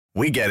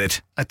We get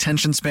it.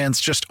 Attention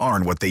spans just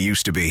aren't what they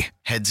used to be.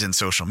 Heads in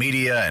social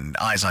media and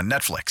eyes on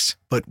Netflix.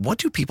 But what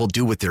do people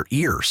do with their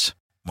ears?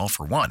 Well,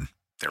 for one,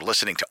 they're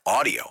listening to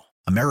audio.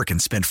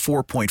 Americans spend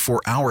 4.4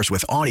 hours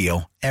with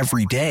audio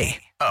every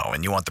day. Oh,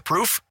 and you want the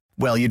proof?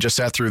 Well, you just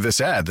sat through this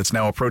ad that's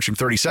now approaching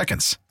 30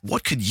 seconds.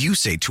 What could you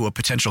say to a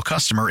potential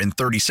customer in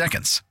 30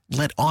 seconds?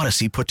 Let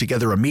Odyssey put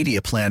together a media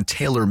plan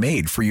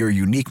tailor-made for your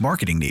unique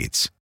marketing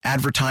needs.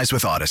 Advertise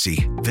with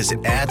Odyssey.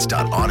 Visit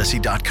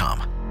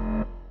ads.odyssey.com.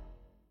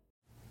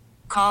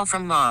 Call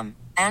from mom.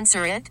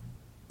 Answer it.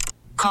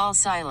 Call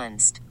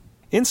silenced.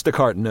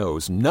 Instacart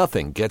knows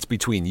nothing gets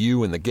between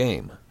you and the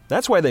game.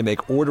 That's why they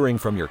make ordering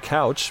from your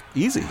couch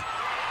easy.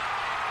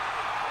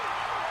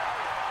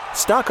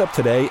 Stock up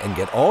today and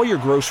get all your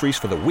groceries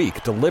for the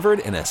week delivered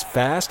in as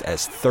fast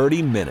as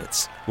 30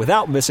 minutes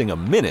without missing a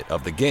minute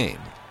of the game.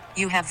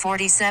 You have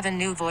 47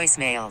 new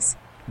voicemails.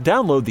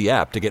 Download the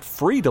app to get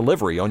free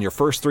delivery on your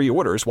first 3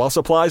 orders while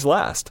supplies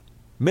last.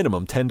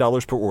 Minimum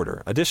 $10 per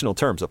order. Additional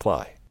terms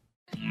apply.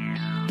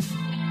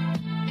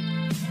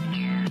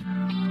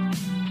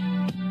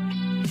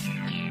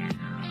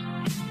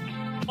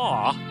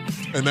 Aw.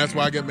 And that's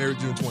why I got married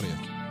June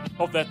 20th.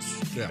 Oh, that's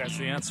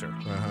the answer.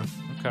 Uh-huh.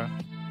 Okay.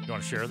 You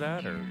want to share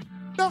that or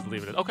No.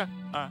 leave it? Okay.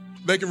 All right.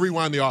 They can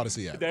rewind the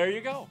Odyssey app. There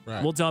you go.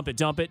 Right. We'll dump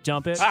it.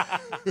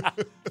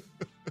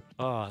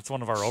 Oh, it's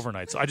one of our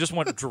overnights. I just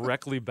went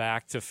directly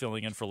back to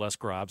filling in for Les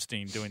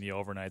Grobstein doing the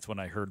overnights when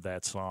I heard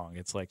that song.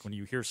 It's like when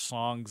you hear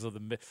songs of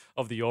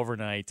the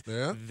overnight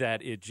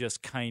that it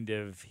just kind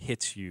of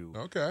hits you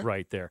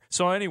right there.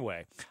 So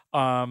anyway,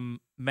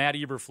 Matt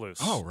Eberflus.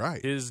 Oh,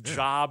 right. His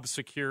job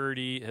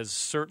security has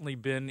certainly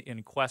been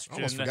in question. I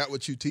almost forgot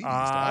what you teased.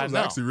 I was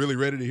actually really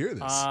ready to hear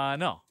this. I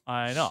know.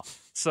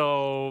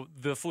 So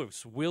the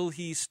Flus, will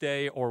he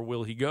stay or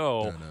will he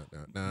go?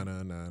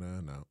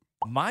 No.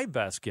 My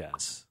best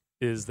guess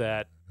is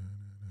that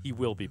he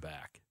will be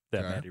back,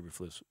 that Matt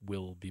Eberflus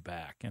will be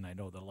back. And I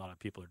know that a lot of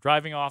people are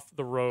driving off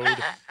the road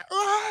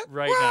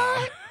right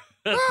now.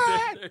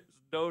 There's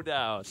no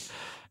doubt.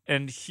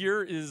 And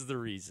here is the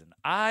reason.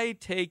 I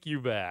take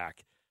you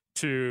back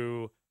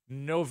to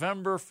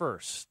November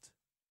 1st.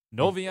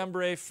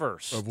 November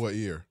 1st. Of what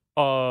year?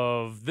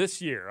 Of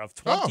this year, of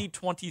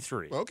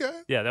 2023. Oh, okay.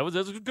 Yeah, that was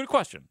a good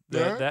question.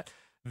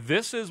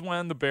 This is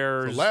when the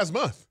Bears... So last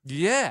month.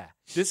 Yeah.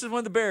 This is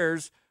when the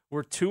Bears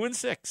were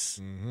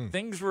 2-6. Mm-hmm.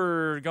 Things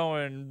were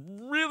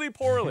going really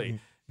poorly.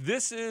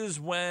 This is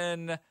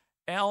when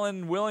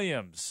Alan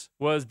Williams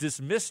was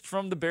dismissed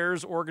from the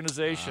Bears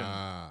organization.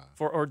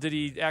 Or did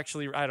he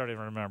actually? I don't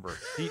even remember.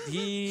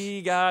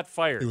 He got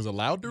fired. He was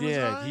allowed to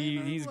resign?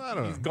 He's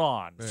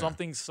gone. Yeah.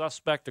 Something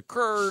suspect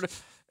occurred,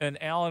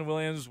 and Alan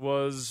Williams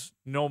was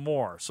no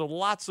more. So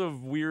lots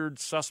of weird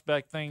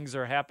suspect things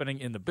are happening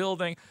in the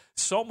building,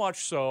 so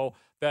much so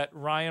that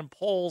Ryan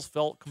Poles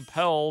felt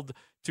compelled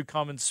to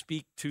come and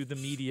speak to the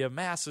media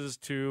masses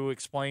to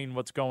explain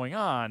what's going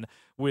on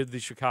with the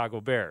Chicago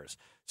Bears.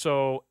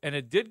 So, and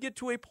it did get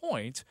to a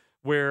point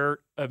where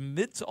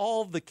amidst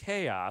all the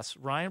chaos,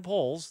 Ryan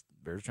Poles,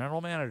 Bears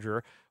general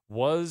manager,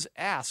 was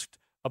asked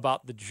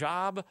about the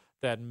job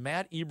that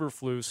Matt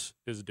Eberflus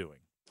is doing.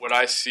 What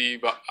I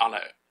see on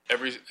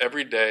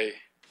every day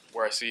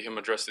where I see him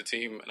address the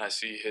team and I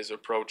see his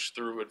approach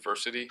through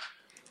adversity,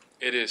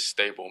 it is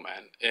stable,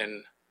 man.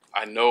 And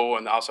I know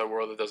in the outside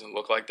world it doesn't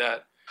look like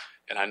that.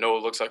 And I know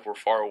it looks like we're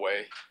far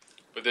away,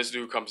 but this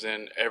dude comes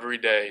in every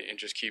day and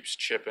just keeps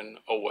chipping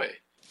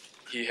away.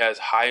 He has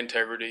high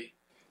integrity.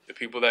 The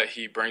people that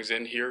he brings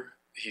in here,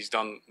 he's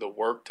done the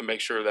work to make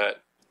sure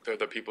that they're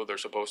the people they're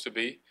supposed to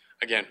be.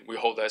 Again, we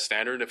hold that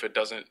standard. If it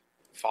doesn't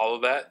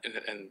follow that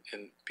and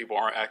people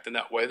aren't acting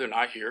that way, they're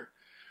not here.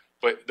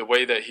 But the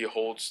way that he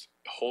holds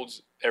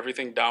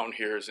everything down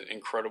here is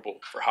incredible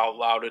for how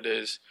loud it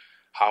is,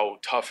 how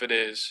tough it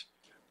is.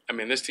 I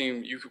mean, this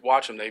team, you could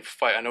watch them, they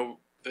fight. I know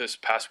this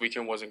past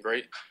weekend wasn't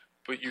great,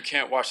 but you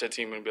can't watch that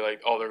team and be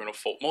like, oh, they're going to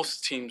fold.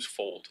 Most teams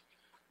fold,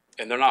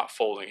 and they're not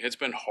folding. It's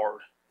been hard.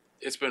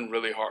 It's been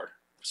really hard,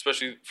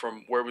 especially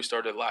from where we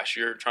started last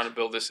year, trying to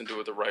build this and do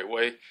it the right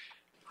way.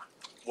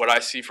 What I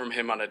see from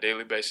him on a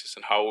daily basis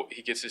and how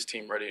he gets his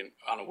team ready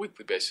on a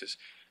weekly basis,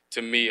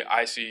 to me,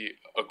 I see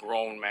a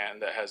grown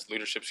man that has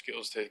leadership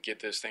skills to get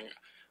this thing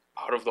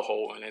out of the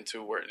hole and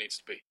into where it needs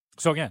to be.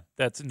 So again,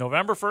 that's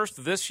November 1st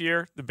of this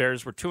year. The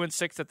Bears were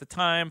 2-6 at the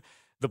time.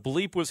 The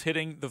bleep was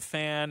hitting the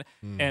fan,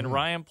 and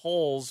Ryan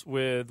Poles,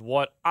 with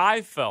what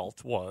I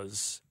felt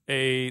was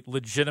a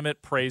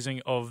legitimate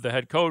praising of the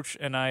head coach,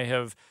 and I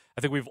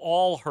think we've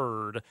all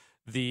heard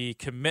the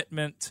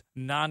commitment,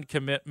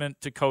 non-commitment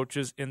to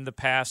coaches in the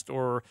past,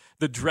 or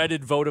the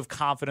dreaded vote of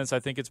confidence, I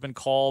think it's been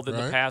called in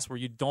the past, where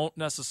you don't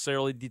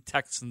necessarily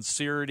detect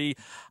sincerity.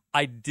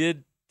 I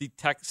did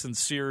detect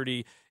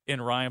sincerity in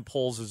Ryan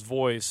Poles'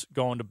 voice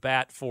going to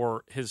bat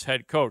for his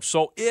head coach.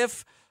 So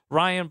if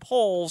Ryan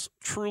Poles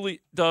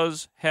truly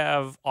does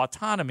have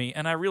autonomy,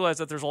 and I realize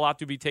that there's a lot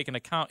to be taken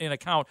in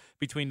account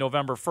between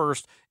November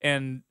 1st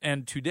and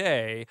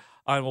today.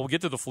 We'll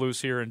get to the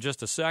Flus here in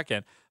just a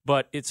second,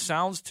 but it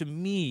sounds to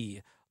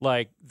me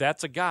like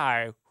that's a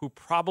guy who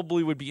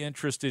probably would be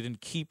interested in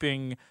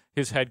keeping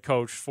his head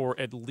coach for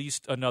at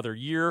least another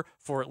year,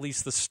 for at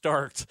least the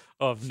start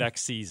of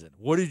next season.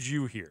 What did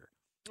you hear?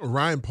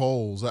 Ryan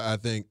Poles, I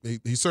think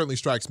he certainly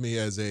strikes me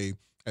as a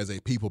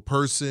people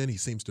person. He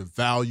seems to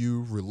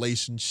value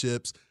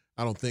relationships.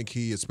 I don't think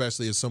he,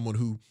 especially as someone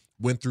who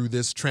went through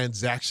this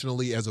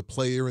transactionally as a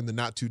player in the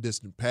not too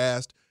distant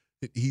past,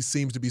 he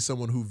seems to be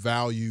someone who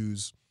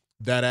values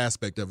that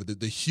aspect of it,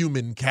 the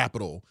human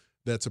capital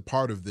that's a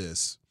part of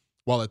this,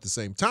 while at the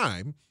same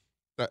time,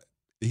 I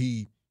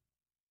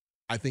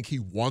think he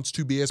wants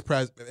to be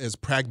as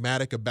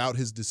pragmatic about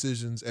his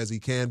decisions as he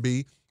can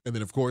be. And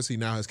then, of course, he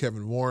now has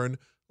Kevin Warren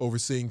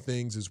overseeing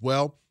things as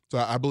well. So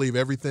I believe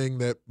everything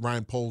that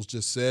Ryan Poles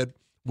just said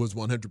was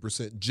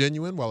 100%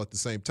 genuine, while at the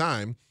same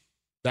time,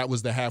 that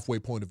was the halfway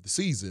point of the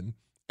season.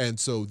 And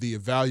so the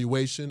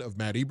evaluation of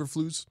Matt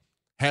Eberflus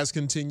has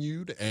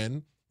continued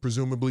and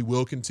presumably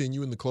will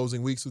continue in the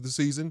closing weeks of the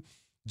season.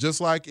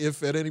 Just like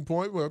if at any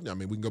point, well, I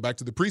mean, we can go back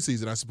to the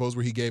preseason, I suppose,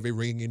 where he gave a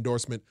ringing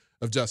endorsement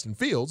of Justin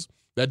Fields.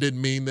 That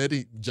didn't mean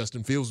that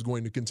Justin Fields was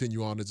going to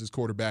continue on as his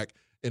quarterback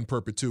in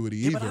perpetuity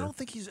either. But I don't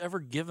think he's ever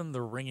given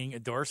the ringing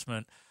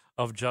endorsement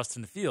of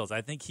Justin Fields.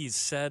 I think he's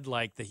said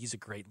like that he's a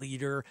great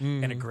leader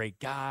and a great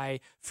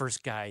guy,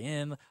 first guy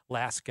in,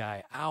 last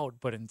guy out.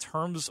 But in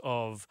terms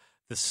of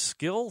the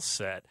skill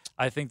set,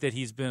 I think that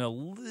he's been a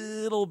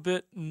little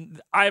bit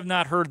 – I have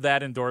not heard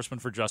that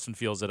endorsement for Justin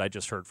Fields that I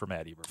just heard from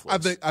Matt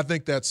Eberflus. I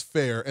think that's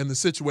fair. And the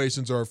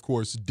situations are, of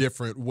course,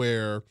 different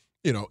where –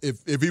 you know,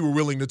 if he were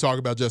willing to talk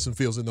about Justin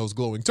Fields in those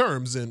glowing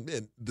terms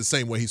and the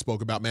same way he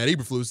spoke about Matt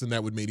Eberflus, then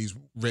that would mean he's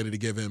ready to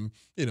give him,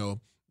 you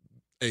know,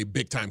 a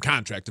big-time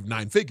contract of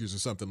 9 figures or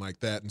something like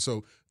that. And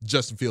so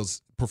Justin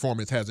Fields'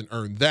 performance hasn't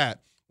earned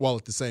that, while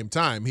at the same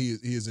time he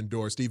is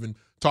endorsed, even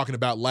talking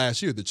about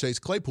last year, the Chase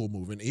Claypool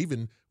move, and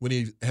even when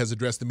he has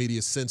addressed the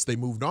media since they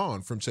moved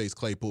on from Chase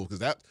Claypool, because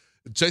that –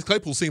 Chase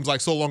Claypool seems like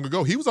so long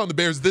ago. He was on the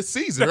Bears this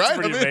season, That's right?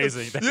 Pretty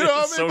amazing. That you know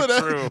what I mean?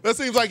 So But that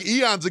seems like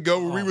eons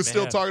ago where we were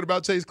still talking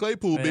about Chase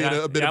Claypool being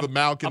a bit of a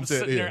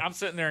malcontent here. I'm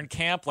sitting there in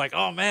camp like,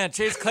 oh, man,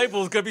 Chase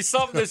Claypool is going to be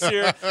something this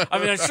year. I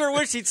mean, I sure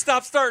wish he'd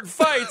stop starting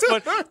fights,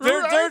 but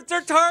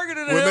they're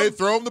targeting him. When they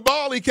throw him the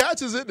ball, he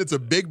catches it, and it's a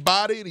big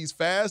body, and he's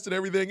fast and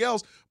everything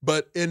else.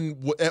 But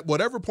at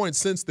whatever point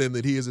since then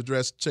that he has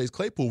addressed Chase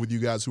Claypool with you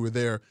guys who were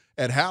there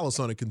at Hallis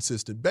on a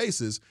consistent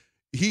basis,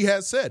 he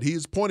has said, he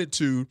has pointed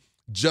to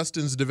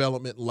Justin's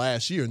development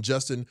last year. And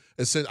Justin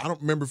has said, I don't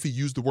remember if he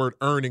used the word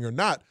earning or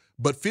not,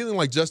 but feeling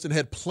like Justin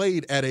had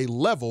played at a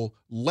level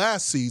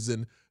last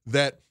season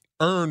that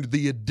earned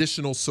the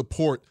additional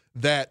support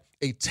that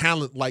a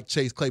talent like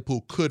Chase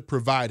Claypool could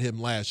provide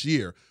him last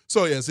year.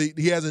 So, yes,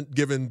 he hasn't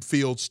given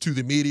Fields to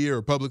the media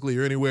or publicly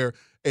or anywhere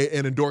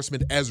an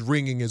endorsement as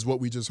ringing as what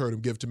we just heard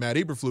him give to Matt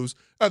Eberflus.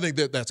 I think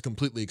that's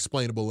completely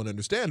explainable and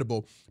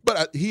understandable.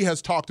 But he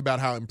has talked about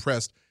how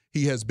impressed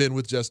he has been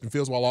with Justin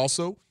Fields, while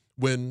also,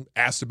 when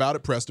asked about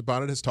it, pressed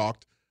upon it, has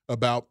talked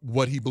about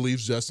what he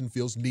believes Justin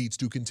Fields needs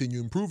to continue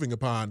improving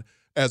upon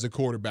as a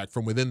quarterback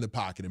from within the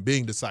pocket and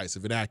being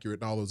decisive and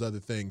accurate and all those other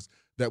things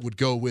that would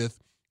go with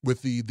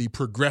the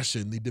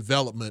progression, the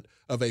development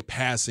of a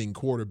passing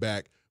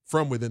quarterback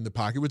from within the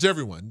pocket, which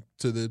everyone,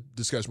 to the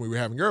discussion we were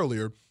having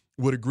earlier,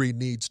 would agree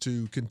needs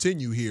to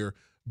continue here.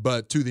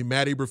 But to the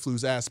Matt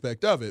Eberflus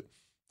aspect of it,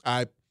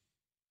 I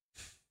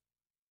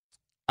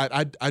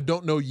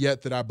don't know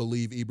yet that I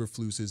believe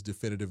Eberflus is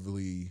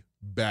definitively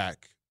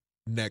back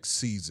next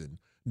season.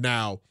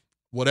 Now,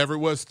 whatever it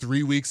was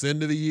 3 weeks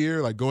into the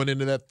year, like going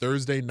into that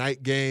Thursday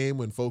night game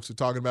when folks were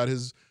talking about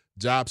his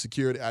job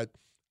security,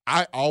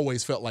 I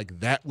always felt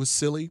like that was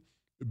silly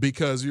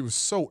because it was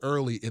so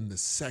early in the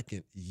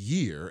second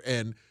year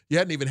and you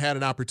hadn't even had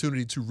an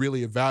opportunity to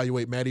really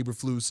evaluate Matt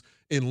Eberflus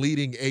in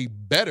leading a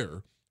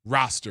better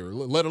roster,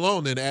 let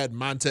alone then add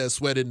Montez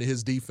Sweat into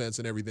his defense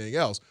and everything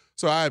else.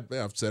 So I've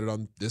said it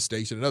on this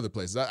station and other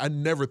places. I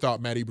never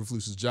thought Matt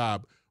Eberflus's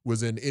job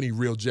was in any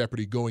real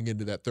jeopardy going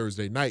into that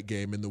Thursday night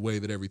game in the way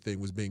that everything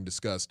was being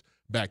discussed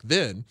back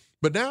then.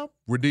 But now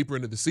we're deeper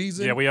into the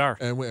season. Yeah, we are.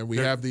 And we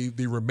have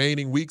the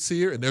remaining weeks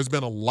here, and there's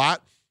been a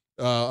lot,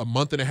 a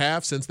month and a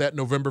half since that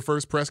November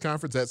 1st press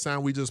conference, that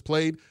sound we just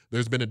played.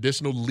 There's been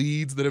additional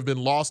leads that have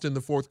been lost in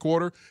the fourth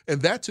quarter,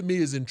 and that to me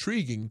is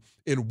intriguing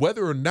in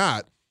whether or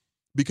not,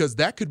 because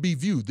that could be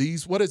viewed.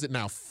 These, what is it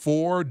now,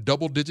 4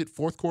 double-digit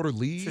fourth-quarter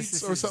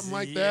leads or something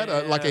like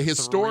that? Like a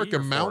historic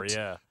amount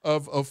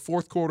of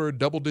fourth-quarter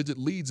double-digit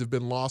leads have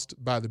been lost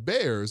by the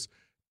Bears.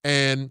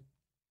 And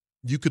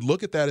you could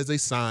look at that as a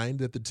sign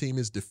that the team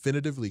is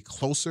definitively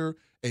closer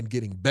and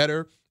getting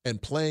better and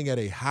playing at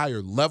a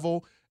higher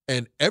level.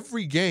 And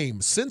every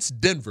game since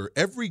Denver,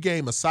 every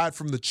game aside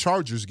from the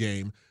Chargers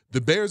game,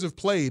 the Bears have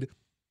played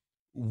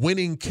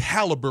winning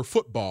caliber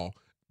football,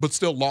 but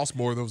still lost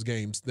more of those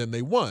games than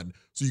they won.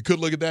 So you could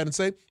look at that and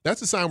say,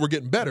 that's a sign we're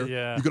getting better.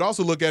 Yeah. You could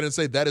also look at it and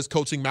say, that is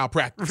coaching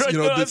malpractice. Right,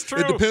 that's true.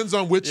 It depends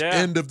on which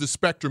end of the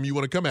spectrum you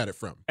want to come at it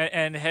from.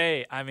 And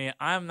hey, I mean,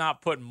 I'm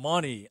not putting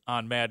money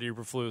on Matt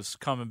Eberflus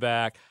coming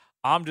back.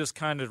 I'm just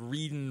kind of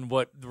reading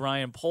what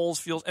Ryan Poles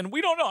feels, and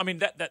we don't know. I mean,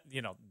 that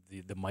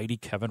the mighty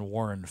Kevin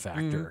Warren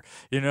factor.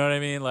 You know what I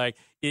mean? Like,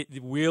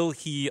 will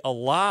he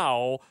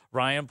allow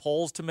Ryan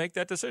Poles to make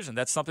that decision?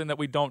 That's something that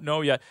we don't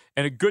know yet.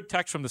 And a good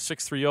text from the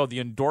 630, the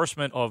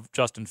endorsement of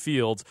Justin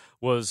Fields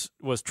was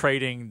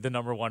trading the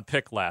number 1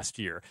 pick last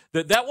year.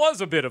 That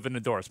was a bit of an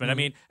endorsement. I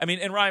mean,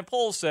 and Ryan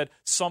Poles said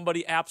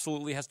somebody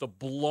absolutely has to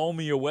blow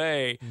me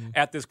away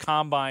at this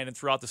combine and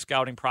throughout the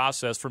scouting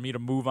process for me to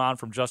move on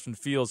from Justin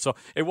Fields. So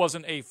it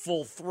wasn't a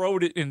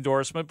full-throated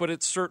endorsement, but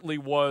it certainly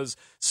was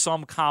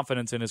some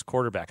confidence in his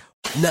quarterback.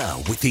 Now,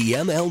 with the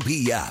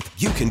MLB app,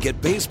 you can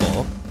get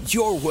baseball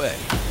your way.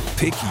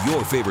 Pick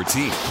your favorite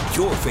team,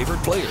 your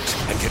favorite players,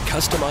 and get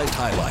customized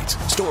highlights,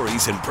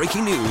 stories, and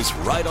breaking news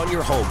right on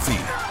your home feed.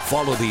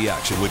 Follow the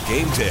action with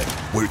Game 10,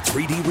 where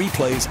 3D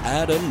replays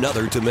add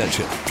another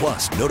dimension.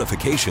 Plus,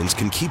 notifications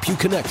can keep you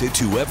connected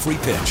to every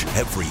pitch,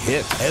 every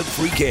hit,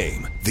 every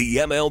game. The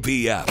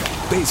MLB app.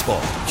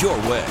 Baseball your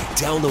way.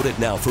 Download it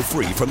now for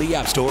free from the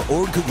App Store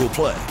or Google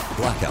Play.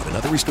 Blackout and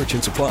other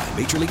restrictions apply.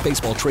 Major League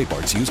Baseball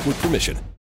trademarks used with permission.